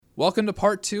Welcome to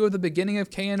part 2 of the beginning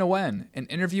of KNON, an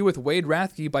interview with Wade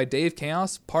Rathke by Dave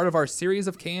Chaos, part of our series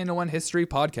of KNON history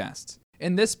podcasts.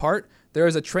 In this part, there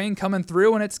is a train coming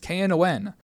through and it's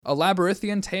KNON, a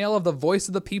labyrinthian tale of the voice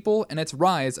of the people and its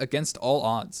rise against all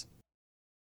odds.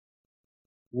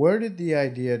 Where did the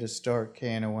idea to start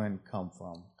KNON come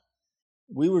from?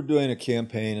 We were doing a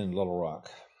campaign in Little Rock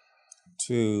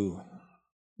to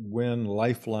win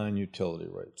Lifeline utility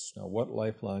rates. Now, what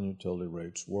Lifeline utility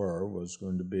rates was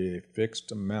going to be a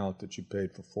fixed amount that you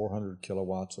paid for 400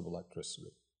 kilowatts of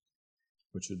electricity,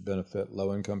 which would benefit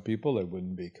low-income people. They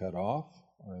wouldn't be cut off,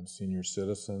 and senior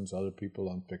citizens, other people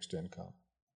on fixed income.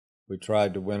 We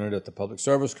tried to win it at the Public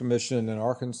Service Commission in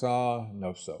Arkansas,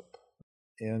 no soap.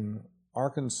 In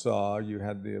Arkansas, you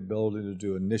had the ability to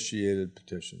do initiated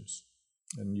petitions,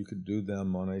 and you could do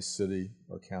them on a city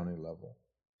or county level.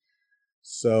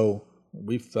 So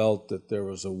we felt that there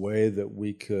was a way that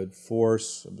we could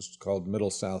force, it was called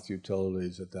Middle South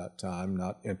Utilities at that time,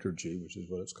 not Entergy, which is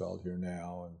what it's called here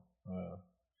now, and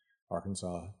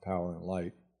Arkansas Power and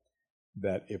Light,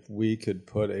 that if we could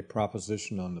put a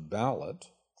proposition on the ballot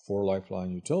for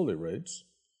Lifeline utility rates,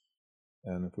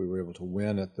 and if we were able to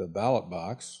win at the ballot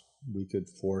box, we could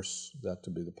force that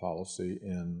to be the policy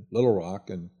in Little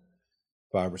Rock and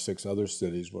 5 or 6 other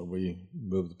cities where we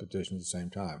moved the petition at the same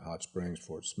time: Hot Springs,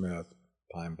 Fort Smith,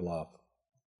 Pine Bluff,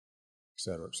 et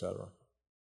cetera, et cetera.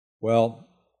 Well,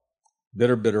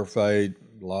 bitter fight,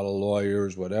 a lot of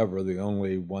lawyers, whatever. The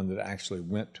only one that actually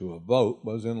went to a vote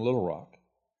was in Little Rock.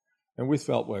 And we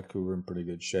felt like we were in pretty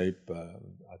good shape.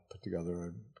 I put together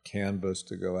a canvas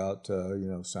to go out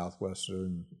to,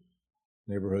 southwestern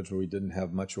neighborhoods where we didn't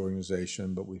have much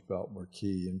organization, but we felt were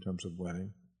key in terms of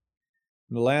winning.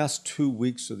 In the last 2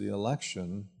 weeks of the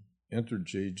election,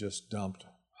 Entergy just dumped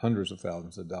hundreds of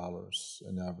thousands of dollars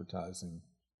in advertising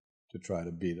to try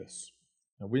to beat us.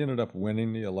 Now, we ended up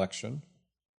winning the election,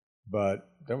 but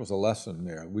there was a lesson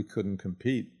there. We couldn't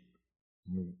compete.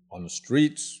 On the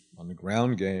streets, on the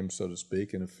ground game, so to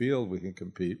speak, in a field we can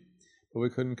compete, but we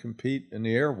couldn't compete in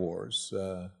the air wars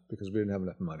because we didn't have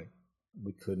enough money.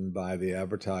 We couldn't buy the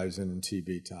advertising and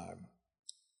TV time.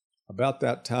 About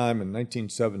that time in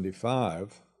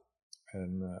 1975,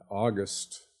 and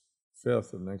August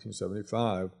 5th of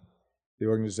 1975, the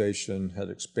organization had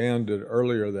expanded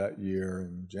earlier that year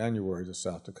in January to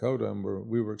South Dakota, and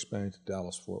we were expanding to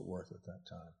Dallas-Fort Worth at that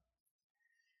time.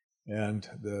 And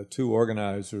the two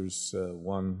organizers,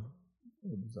 one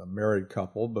was a married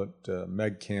couple, but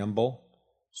Meg Campbell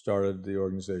started the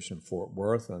organization in Fort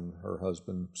Worth, and her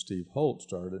husband, Steve Holt,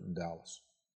 started it in Dallas.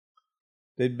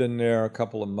 They'd been there a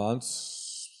couple of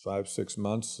months, 5-6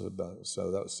 months,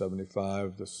 so that was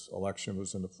 75. This election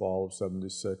was in the fall of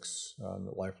 76 on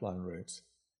the Lifeline rates.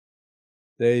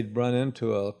 They'd run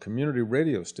into a community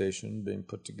radio station being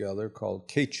put together called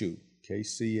KCHU,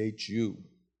 KCHU,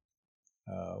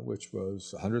 which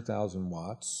was 100,000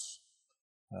 watts.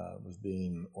 It was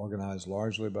being organized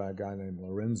largely by a guy named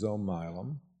Lorenzo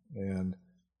Milam, and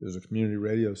it was a community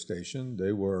radio station.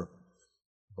 They were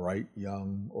bright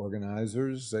young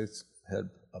organizers. They had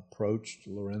approached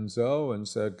Lorenzo and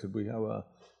said, could we have a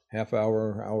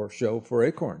half-hour show for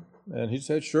Acorn? And he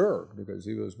said, sure, because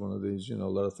he was one of these, let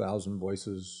 1,000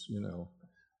 voices,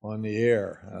 on the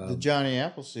air. The Johnny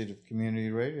Appleseed of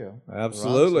community radio.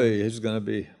 Absolutely. He's going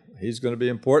to be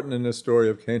important in this story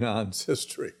of KNON's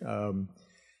history.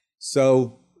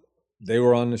 So they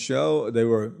were on the show.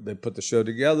 They put the show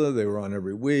together. They were on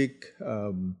every week.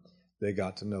 They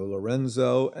got to know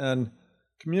Lorenzo, and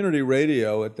community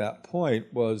radio at that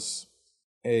point was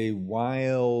a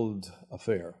wild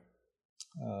affair.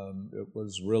 It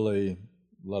was really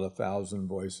 1,000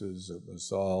 voices. It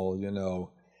was all,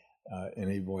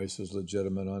 any voice is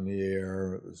legitimate on the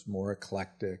air. It was more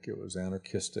eclectic. It was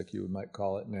anarchistic, you might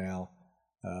call it now.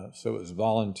 So it was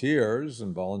volunteers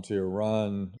and volunteer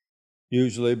run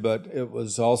usually, but it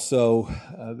was also,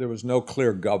 there was no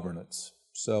clear governance.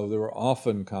 So there were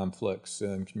often conflicts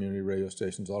in community radio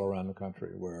stations all around the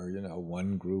country where,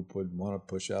 one group would want to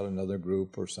push out another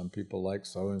group, or some people like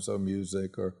so-and-so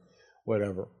music or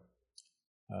whatever.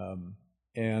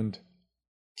 And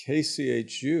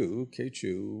KCHU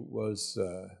was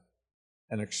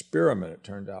an experiment, it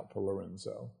turned out, for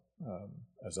Lorenzo,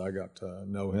 as I got to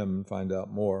know him and find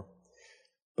out more.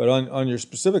 But on your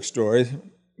specific story,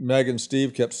 Meg and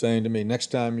Steve kept saying to me, next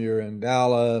time you're in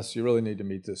Dallas, you really need to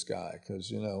meet this guy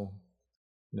because,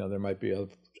 there might be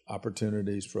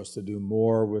opportunities for us to do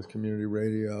more with community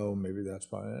radio. Maybe that's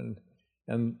fine.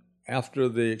 And after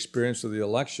the experience of the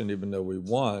election, even though we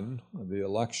won the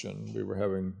election, we were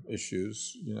having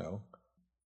issues,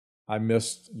 I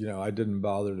missed, I didn't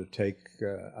bother to take,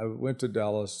 I went to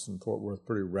Dallas and Fort Worth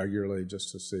pretty regularly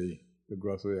just to see the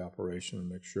growth of the operation and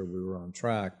make sure we were on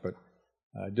track, but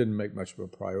I didn't make much of a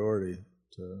priority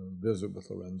to visit with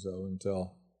Lorenzo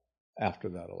until after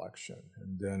that election.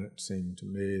 And then it seemed to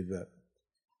me that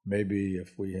maybe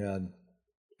if we had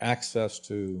access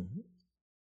to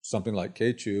something like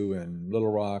KCHU and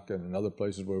Little Rock and in other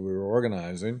places where we were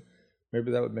organizing,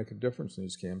 maybe that would make a difference in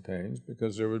these campaigns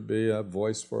because there would be a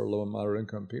voice for low and moderate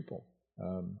income people.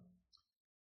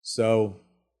 So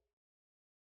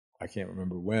I can't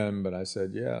remember when, but I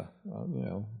said, yeah,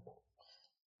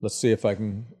 let's see if I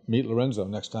can meet Lorenzo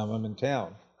next time I'm in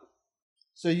town.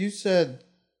 So you said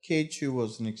KCHU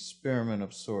was an experiment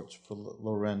of sorts for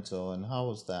Lorenzo, and how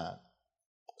was that?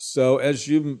 So as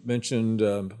you mentioned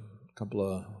a couple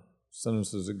of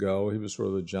sentences ago, he was sort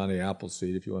of the Johnny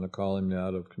Appleseed, if you want to call him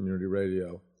that, of community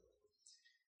radio.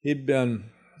 He'd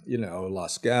been,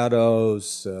 Los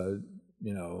Gatos,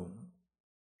 WDNA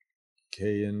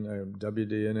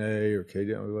or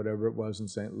KDNA, whatever it was in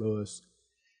St. Louis.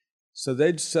 So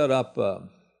they'd set up,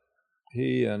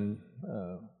 he and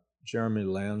Jeremy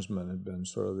Landsman had been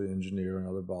sort of the engineer and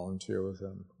other volunteer with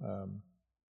him.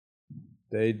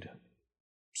 They'd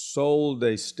sold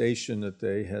a station that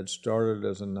they had started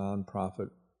as a nonprofit,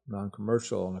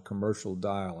 non-commercial, on a commercial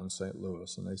dial in St.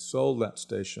 Louis. And they sold that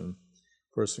station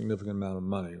for a significant amount of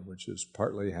money, which is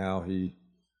partly how he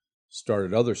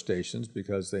started other stations,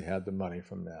 because they had the money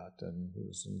from that. And he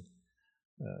was in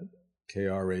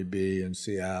KRAB in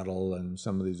Seattle and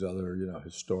some of these other,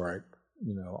 historic,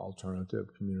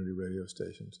 alternative community radio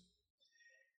stations.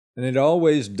 And they'd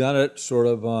always done it sort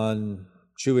of on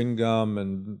chewing gum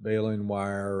and baling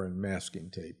wire and masking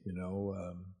tape,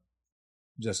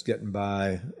 just getting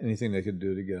by, anything they could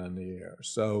do to get on the air.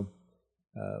 So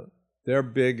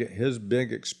his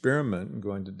big experiment in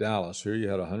going to Dallas, here you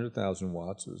had 100,000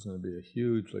 watts, it was going to be a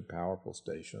hugely powerful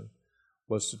station,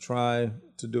 was to try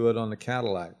to do it on the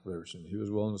Cadillac version. He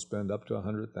was willing to spend up to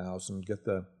 100,000,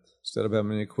 instead of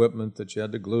having equipment that you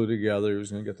had to glue together, he was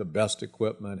going to get the best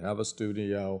equipment, have a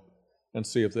studio, and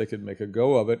see if they could make a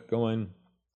go of it, going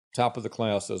top of the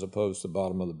class as opposed to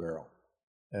bottom of the barrel.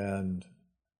 And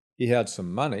he had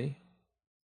some money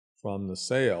from the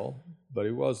sale, but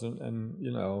he wasn't, and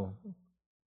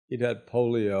he'd had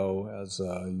polio as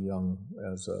a young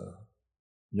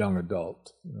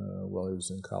adult while he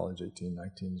was in college, 18,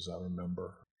 19, as I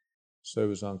remember. So he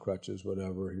was on crutches,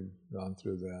 whatever, he'd gone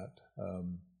through that.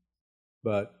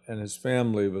 And his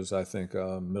family was, I think,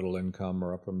 a middle income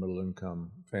or upper middle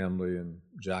income family in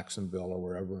Jacksonville or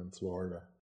wherever in Florida.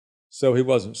 So he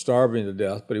wasn't starving to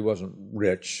death, but he wasn't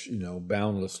rich,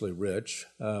 boundlessly rich.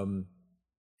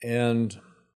 And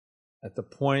at the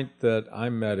point that I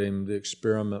met him, the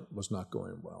experiment was not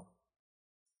going well.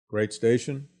 Great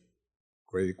station,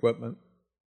 great equipment,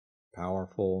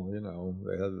 powerful,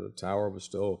 the tower was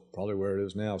still probably where it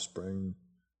is now, Spring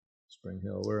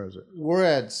Hill, where is it? We're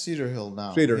at Cedar Hill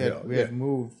now. We had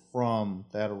moved from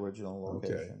that original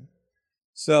location. Okay.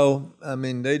 So,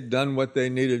 they'd done what they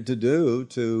needed to do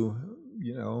to,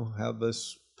 have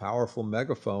this powerful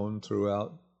megaphone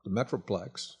throughout the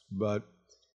Metroplex, but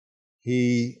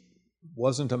he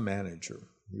wasn't a manager.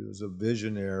 He was a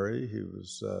visionary. He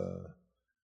was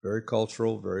very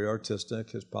cultural, very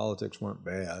artistic. His politics weren't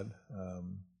bad,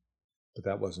 but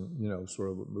that wasn't, sort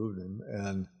of what moved him.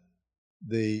 And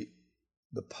the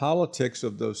politics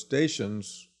of those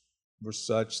stations were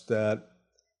such that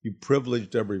you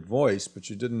privileged every voice, but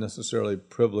you didn't necessarily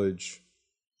privilege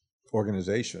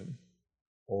organization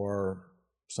or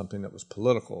something that was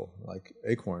political, like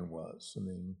Acorn was.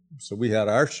 So we had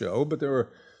our show, but there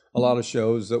were a lot of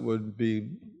shows that would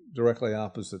be directly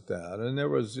opposite that. And there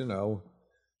was,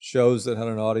 shows that had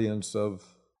an audience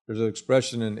of, there's an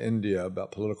expression in India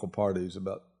about political parties,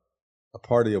 about a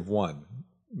party of one.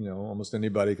 Almost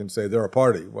anybody can say they're a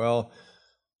party. Well,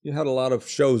 you had a lot of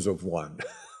shows of one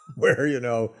where,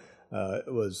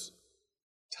 it was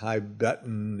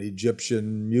Tibetan,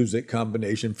 Egyptian music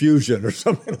combination fusion or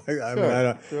something like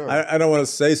that. I don't want to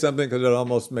say something because it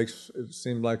almost makes it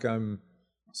seem like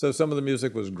so some of the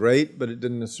music was great, but it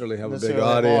didn't necessarily have a big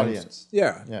audience.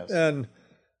 Yeah. Yes. And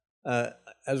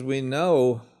as we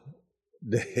know,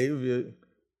 Dave, you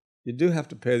do have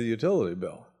to pay the utility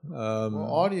bill.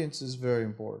 Audience is very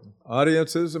important.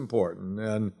 Audience is important.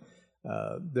 And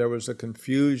there was a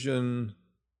confusion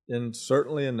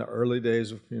certainly in the early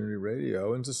days of community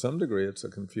radio, and to some degree it's a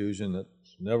confusion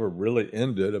that's never really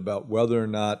ended about whether or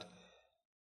not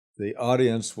the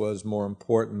audience was more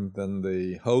important than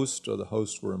the host or the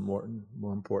hosts were more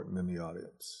important than the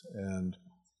audience. And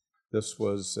this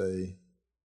was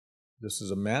this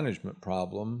is a management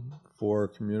problem for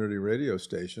community radio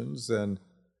stations. And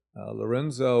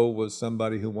Lorenzo was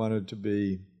somebody who wanted to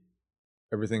be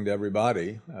everything to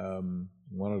everybody,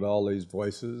 wanted all these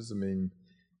voices. I mean,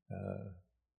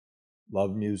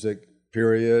 loved music,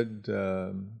 period,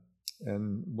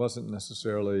 and wasn't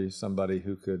necessarily somebody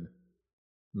who could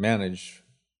manage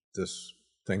this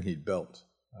thing he'd built,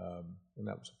 and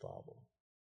that was a problem.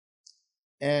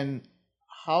 And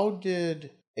how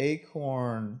did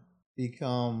Acorn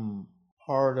become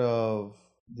part of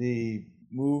the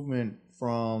movement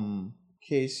from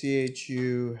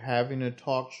KCHU having a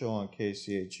talk show on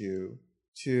KCHU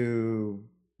to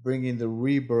bringing the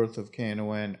rebirth of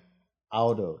KNON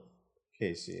out of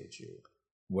KCHU?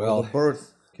 Well, or the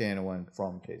birth KNON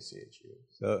from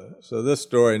KCHU. So this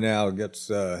story now gets,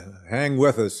 hang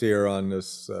with us here on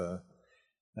this,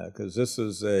 because this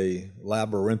is a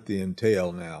labyrinthian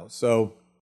tale now. So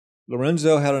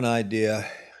Lorenzo had an idea.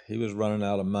 He was running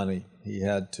out of money. He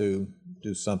had to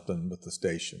do something with the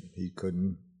station. He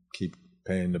couldn't keep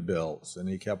paying the bills, and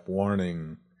he kept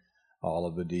warning all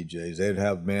of the DJs. They'd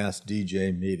have mass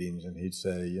DJ meetings, and he'd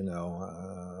say,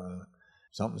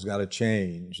 something's got to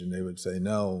change, and they would say,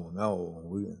 no,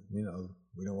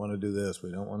 we don't want to do this,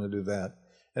 we don't want to do that.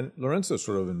 And Lorenzo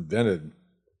sort of invented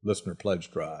listener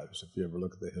pledge drives. If you ever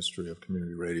look at the history of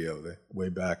community radio, way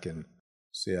back in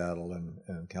Seattle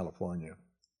and California.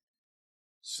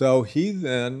 So he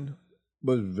then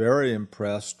was very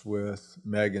impressed with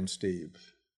Meg and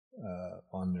Steve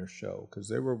on their show, because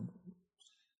they were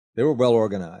well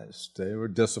organized. They were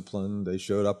disciplined. They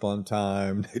showed up on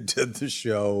time. They did the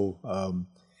show,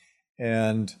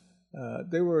 and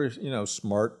they were,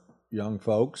 smart young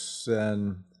folks.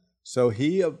 And so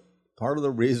part of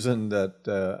the reason that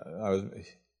I was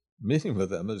meeting with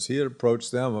them is he had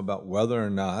approached them about whether or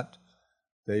not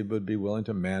they would be willing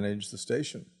to manage the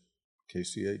station,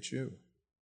 KCHU.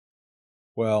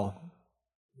 Well,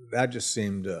 that just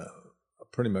seemed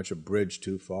pretty much a bridge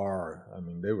too far. I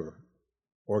mean, they were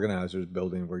organizers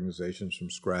building organizations from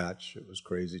scratch. It was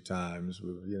crazy times.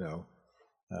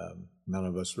 None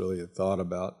of us really had thought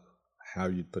about how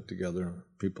you'd put together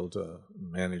people to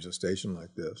manage a station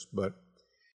like this. But,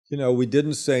 we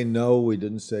didn't say no, we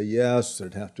didn't say yes.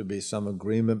 There'd have to be some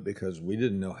agreement, because we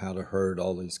didn't know how to herd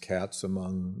all these cats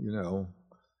among,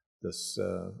 this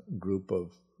group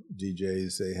of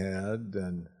DJs they had,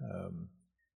 and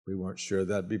we weren't sure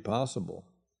that'd be possible.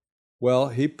 Well,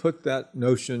 he put that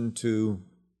notion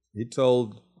he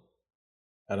told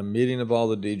at a meeting of all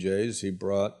the DJs, he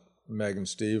brought Meg and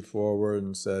Steve forward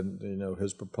and said,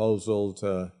 his proposal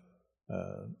to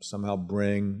somehow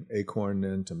bring Acorn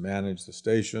in to manage the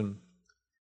station,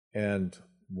 and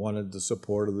wanted the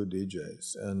support of the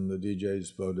DJs. And the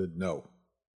DJs voted no,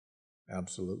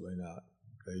 absolutely not.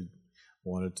 They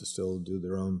wanted to still do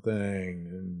their own thing,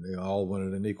 and they all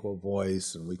wanted an equal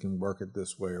voice, and we can work it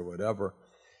this way or whatever.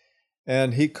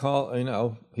 And he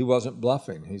he wasn't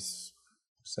bluffing. He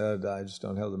said, I just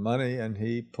don't have the money, and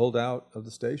he pulled out of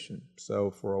the station. So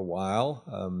for a while,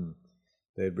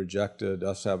 they'd rejected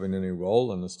us having any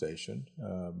role in the station,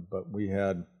 but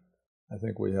I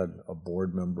think we had a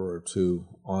board member or two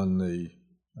on the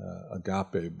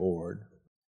Agape board,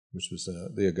 which was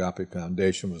the Agape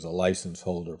Foundation was a license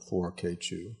holder for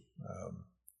KCHU.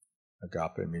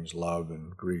 Agape means love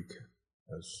in Greek,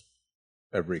 as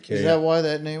every K. Is that why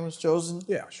that name was chosen?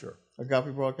 Yeah, sure.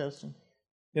 Agape Broadcasting?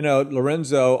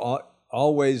 Lorenzo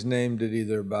always named it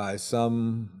either by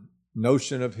some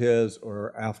notion of his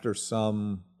or after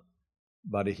somebody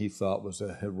he thought was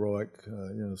a heroic,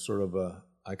 sort of a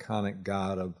iconic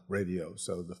god of radio.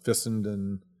 So the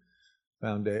Fissenden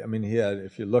Foundation. I mean,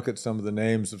 if you look at some of the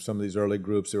names of some of these early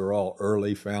groups, they were all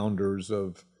early founders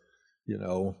of,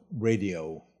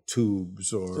 radio tubes.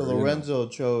 So Lorenzo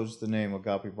chose the name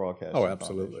Agape Broadcasting. Oh,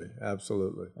 absolutely, Foundation.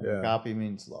 Absolutely. And yeah. Agape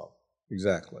means love.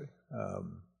 Exactly.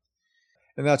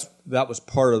 And that was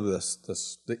part of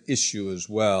the issue as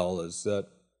well, is that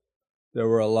there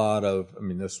were a lot of,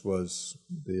 this was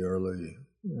the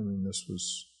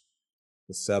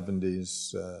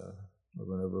 70s,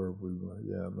 whenever we were,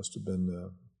 it must have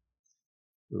been,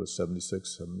 it was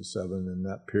 76, 77 in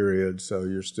that period, so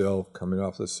you're still coming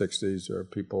off the 60s. There are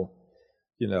people,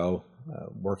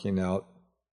 working out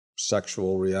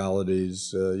sexual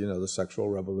realities, the sexual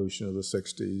revolution of the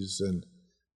 60s, and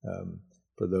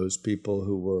for those people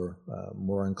who were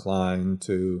more inclined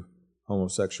to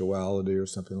homosexuality or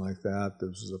something like that, this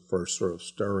was the first sort of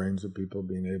stirrings of people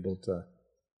being able to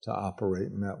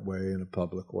operate in that way, in a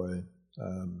public way.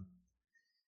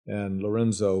 And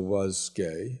Lorenzo was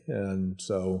gay, and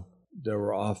so there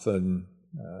were often,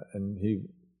 and he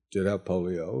did have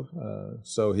polio.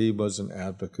 So he was an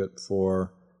advocate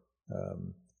for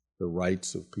the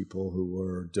rights of people who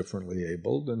were differently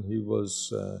abled, and he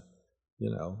was,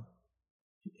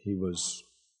 he was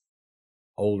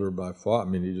older by far. I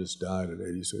mean, he just died at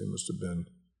 80, so he must have been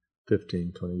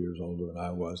 15, 20 years older than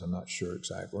I was. I'm not sure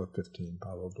exactly, or 15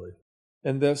 probably.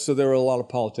 And so there were a lot of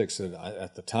politics that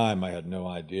at the time I had no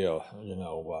idea,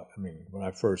 what. I mean, when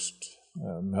I first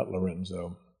met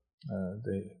Lorenzo,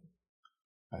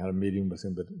 I had a meeting with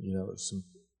him, but,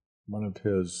 one of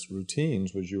his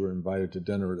routines was you were invited to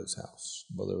dinner at his house.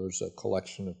 Well, there was a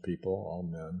collection of people, all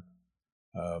men.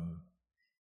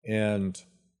 And,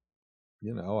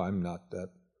 I'm not that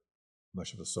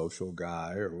much of a social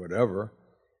guy or whatever.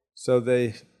 So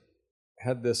they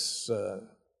had this,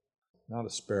 not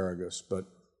asparagus, but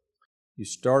you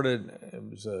started, it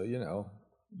was,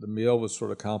 the meal was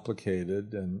sort of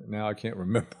complicated, and now I can't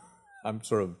remember. I'm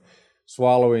sort of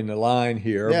swallowing the line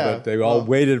here, but they all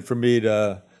waited for me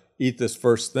to eat this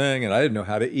first thing, and I didn't know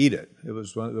how to eat it. It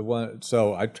was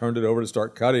so I turned it over to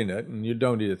start cutting it, and you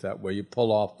don't eat it that way. You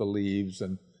pull off the leaves,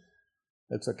 and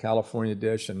it's a California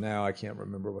dish, and now I can't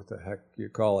remember what the heck you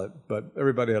call it, but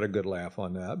everybody had a good laugh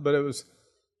on that. But it was,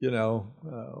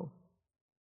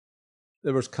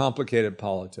 there was complicated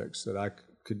politics that I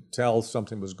could tell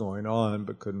something was going on,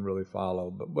 but couldn't really follow,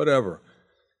 but whatever.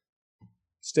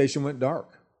 Station went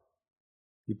dark.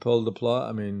 He pulled the plug.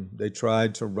 I mean, they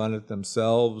tried to run it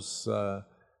themselves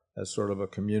as sort of a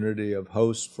community of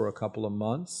hosts for a couple of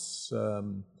months,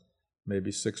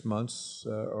 maybe 6 months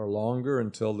or longer,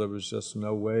 until there was just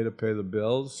no way to pay the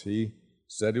bills. He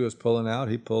said he was pulling out.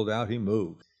 He pulled out. He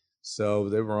moved. So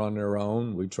they were on their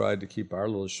own. We tried to keep our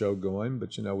little show going,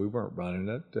 but, we weren't running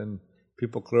it. And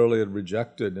people clearly had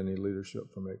rejected any leadership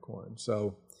from Acorn.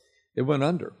 So it went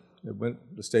under.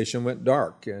 The station went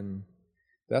dark, and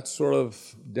that's sort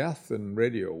of death in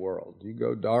radio world. You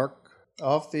go dark.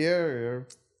 Off the air.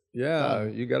 Yeah,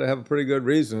 you got to have a pretty good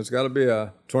reason. It's got to be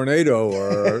a tornado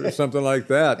or something like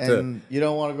that. And you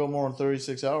don't want to go more than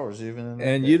 36 hours even.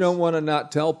 And you don't want to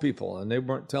not tell people. And they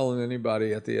weren't telling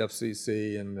anybody at the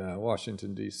FCC in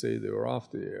Washington, D.C. they were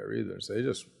off the air either. So they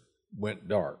just went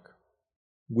dark.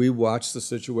 We watched the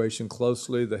situation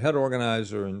closely. The head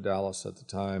organizer in Dallas at the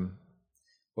time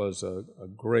was a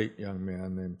great young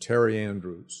man named Terry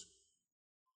Andrews.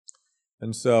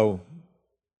 And so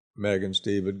Meg and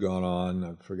Steve had gone on.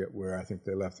 I forget where. I think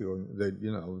they left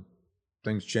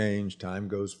things change, time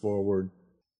goes forward.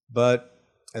 But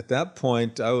at that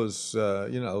point, I was,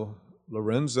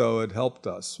 Lorenzo had helped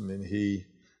us. I mean,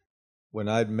 when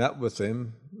I'd met with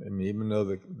him, even though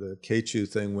the KCHU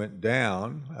thing went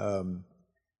down,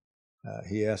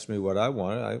 he asked me what I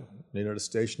wanted. I needed a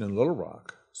station in Little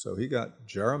Rock. So he got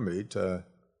Jeremy to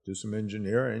do some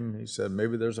engineering. He said,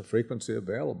 maybe there's a frequency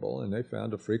available. And they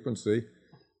found a frequency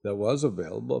that was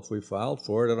available if we filed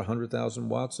for it at 100,000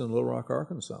 watts in Little Rock,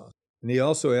 Arkansas. And he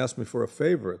also asked me for a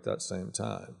favor at that same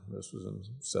time. This was in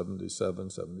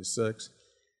 77, 76.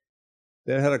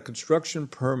 They had a construction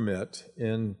permit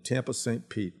in Tampa, St.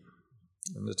 Pete,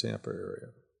 in the Tampa area.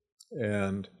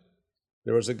 And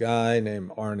there was a guy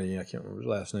named Arnie, I can't remember his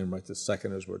last name right this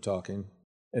second as we're talking,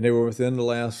 and they were within the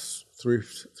last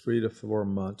three to 4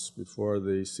 months before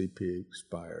the CP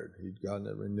expired. He'd gotten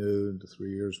it renewed, the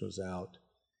 3 years was out.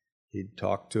 He'd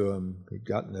talked to him.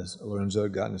 Lorenzo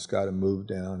had gotten this guy to move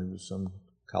down. He was some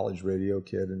college radio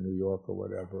kid in New York or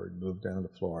whatever. He'd moved down to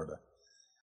Florida.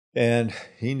 And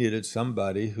he needed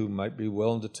somebody who might be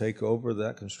willing to take over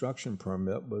that construction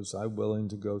permit. Was I willing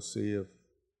to go see if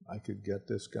I could get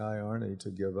this guy, Arnie, to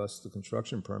give us the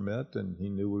construction permit? And he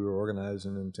knew we were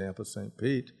organizing in Tampa, St.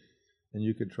 Pete, and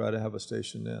you could try to have a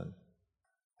station then.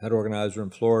 Head organizer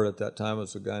in Florida at that time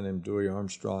was a guy named Dewey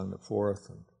Armstrong IV.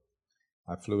 And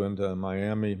I flew into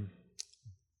Miami.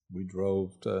 We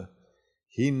drove to,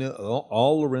 he knew,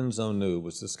 all Lorenzo knew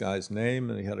was this guy's name,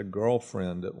 and he had a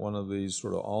girlfriend at one of these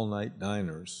sort of all-night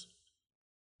diners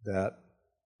that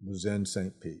was in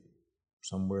St. Pete,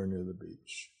 somewhere near the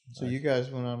beach. So you guys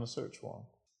went on a search for him?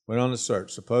 Went on a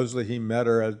search. Supposedly he met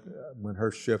her when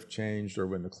her shift changed or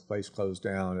when the place closed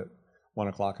down at 1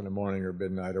 o'clock in the morning or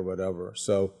midnight or whatever.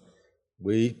 So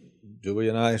Dewey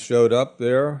and I showed up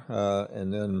there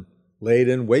and then laid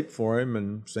in wait for him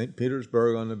in St.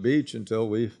 Petersburg on the beach until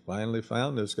we finally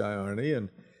found this guy, Arnie, and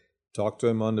talked to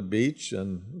him on the beach.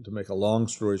 And to make a long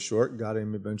story short, got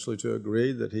him eventually to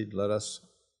agree that he'd let us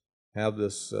have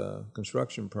this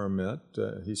construction permit.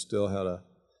 He still had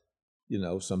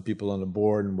some people on the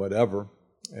board and whatever,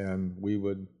 and we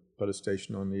would put a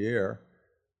station on the air,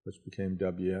 which became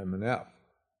WMNF.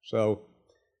 So,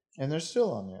 and they're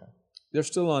still on the air. They're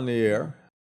still on the air.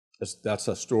 that's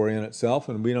a story in itself,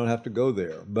 and we don't have to go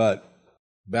there. But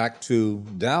back to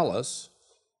Dallas,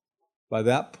 by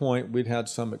that point, we'd had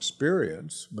some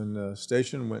experience. When the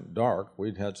station went dark,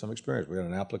 we'd had some experience. We had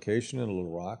an application in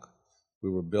Little Rock. We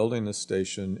were building the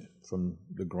station from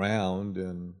the ground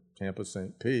in Tampa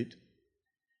St. Pete.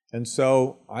 And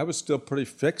so I was still pretty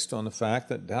fixed on the fact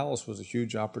that Dallas was a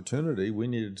huge opportunity. We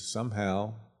needed to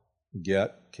somehow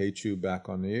get KCHU back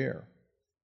on the air.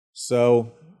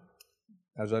 So,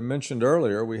 as I mentioned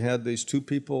earlier, we had these two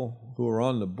people who were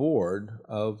on the board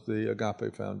of the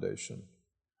Agape Foundation,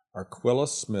 Arquilla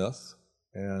Smith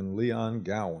and Leon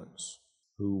Gowans,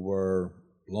 who were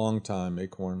longtime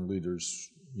Acorn leaders,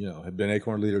 had been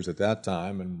Acorn leaders at that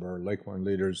time and were Acorn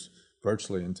leaders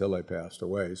virtually until they passed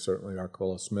away. Certainly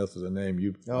Arquilla Smith is a name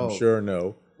you, I'm sure,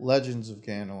 know. Legends of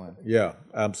KNON. Yeah,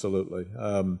 absolutely.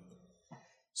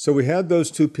 So we had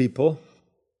those two people,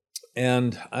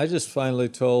 and I just finally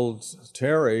told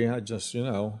Terry,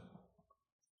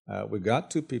 we got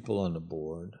two people on the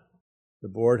board. The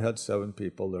board had 7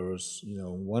 people. There was,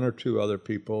 1 or 2 other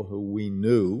people who we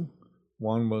knew.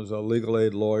 One was a legal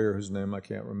aid lawyer whose name I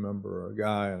can't remember, a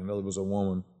guy, and another was a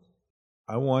woman.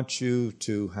 I want you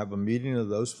to have a meeting of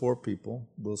those 4 people.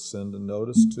 We'll send a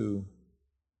notice to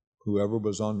whoever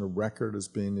was on the record as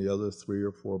being the other 3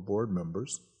 or 4 board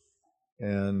members.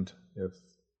 And if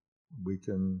we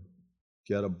can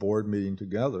get a board meeting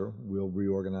together, we'll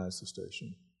reorganize the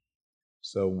station.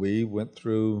 So we went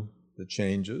through the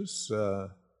changes.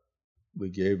 We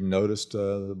gave notice to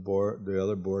the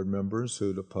other board members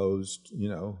who'd opposed,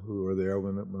 who were there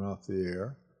when it went off the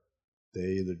air.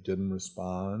 They either didn't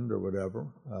respond or whatever.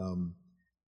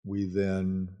 We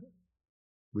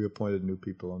appointed new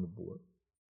people on the board.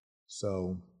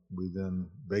 So we then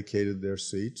vacated their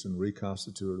seats and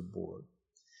reconstituted a board.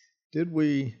 Did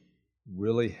we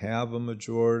really have a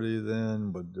majority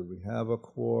then? But did we have a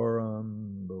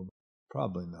quorum?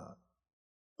 Probably not.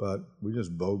 But we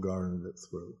just bogarted it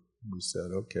through. We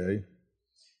said, okay,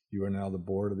 you are now the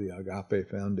board of the Agape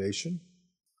Foundation.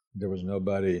 There was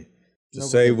nobody to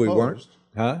say we weren't.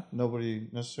 Huh? Nobody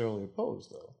necessarily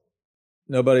opposed, though.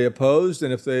 Nobody opposed,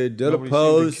 and if they did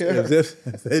oppose,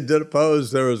 if they did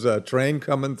oppose, there was a train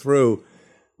coming through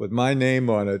with my name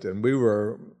on it, and we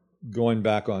were going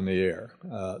back on the air.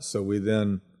 So we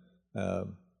then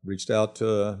reached out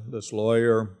to this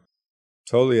lawyer,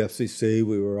 told the FCC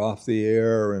we were off the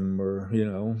air and were,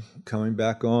 coming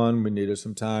back on. We needed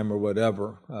some time or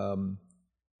whatever.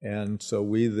 And so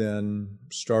we then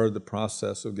started the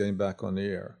process of getting back on the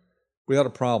air. We had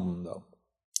a problem, though.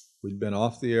 We'd been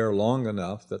off the air long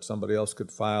enough that somebody else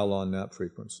could file on that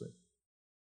frequency.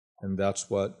 And that's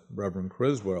what Reverend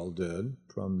Criswell did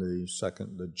from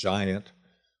the giant,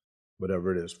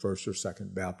 whatever it is, First or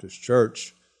Second Baptist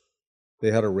Church.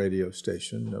 They had a radio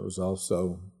station that was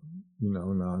also,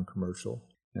 non-commercial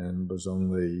and was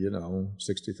only,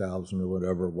 60,000 or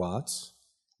whatever watts.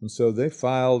 And so they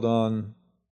filed on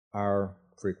our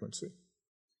frequency.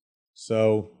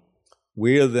 So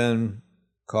we are then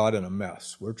caught in a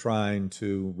mess. We're trying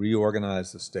to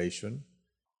reorganize the station.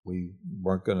 We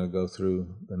weren't going to go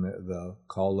through the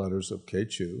call letters of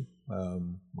KCHU.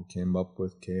 We came up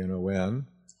with KNON.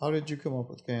 How did you come up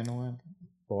with KNON?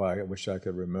 Boy, I wish I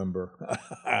could remember.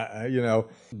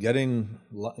 Getting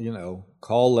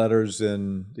call letters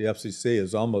in the FCC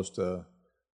is almost the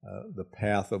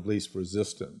path of least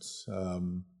resistance,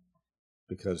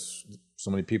 because so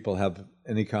many people have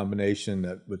any combination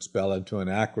that would spell into an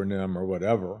acronym or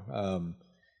whatever,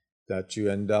 that you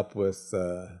end up with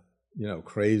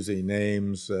crazy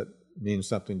names that mean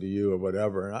something to you or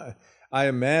whatever. And I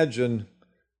imagine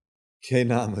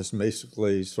KNON was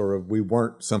basically sort of, we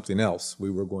weren't something else. We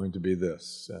were going to be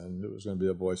this, and it was going to be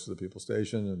a Voice of the People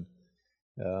station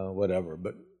and whatever.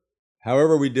 But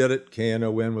however we did it,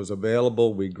 KNON was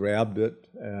available. We grabbed it,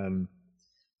 and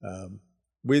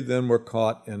we then were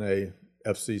caught in a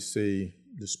FCC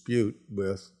dispute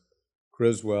with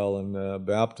Criswell and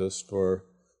Baptist for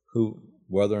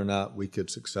whether or not we could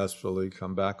successfully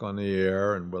come back on the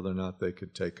air and whether or not they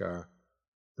could take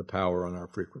the power on our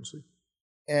frequency.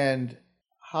 And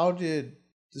how did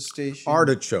the station...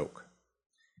 Artichoke.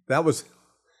 It was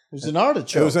an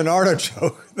artichoke. It was an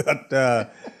artichoke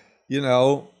that,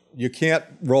 you can't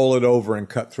roll it over and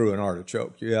cut through an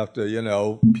artichoke. You have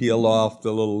to, peel off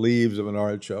the little leaves of an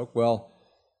artichoke. Well,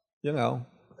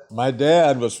 my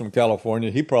dad was from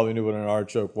California. He probably knew what an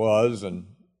artichoke was, and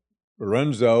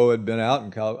Lorenzo had been out in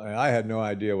California. I had no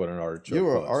idea what an artichoke was. You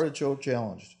were artichoke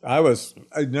challenged. I was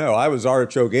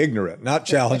artichoke ignorant, not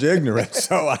challenge ignorant.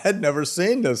 So I had never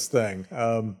seen this thing.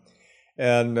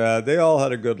 And they all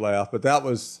had a good laugh, but that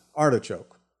was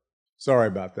artichoke. Sorry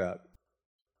about that.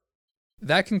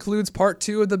 That concludes part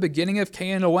 2 of the beginning of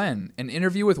KNON, an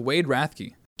interview with Wade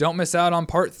Rathke. Don't miss out on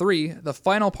part 3, the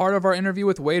final part of our interview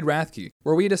with Wade Rathke,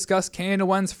 where we discuss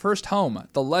KNON's first home,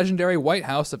 the legendary White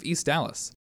House of East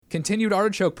Dallas. Continued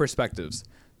artichoke perspectives,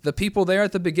 the people there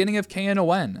at the beginning of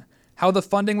KNON, how the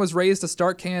funding was raised to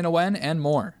start KNON, and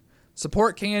more.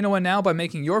 Support KNON now by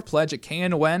making your pledge at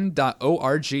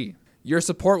knon.org. Your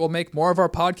support will make more of our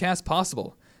podcasts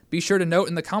possible. Be sure to note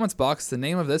in the comments box the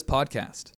name of this podcast.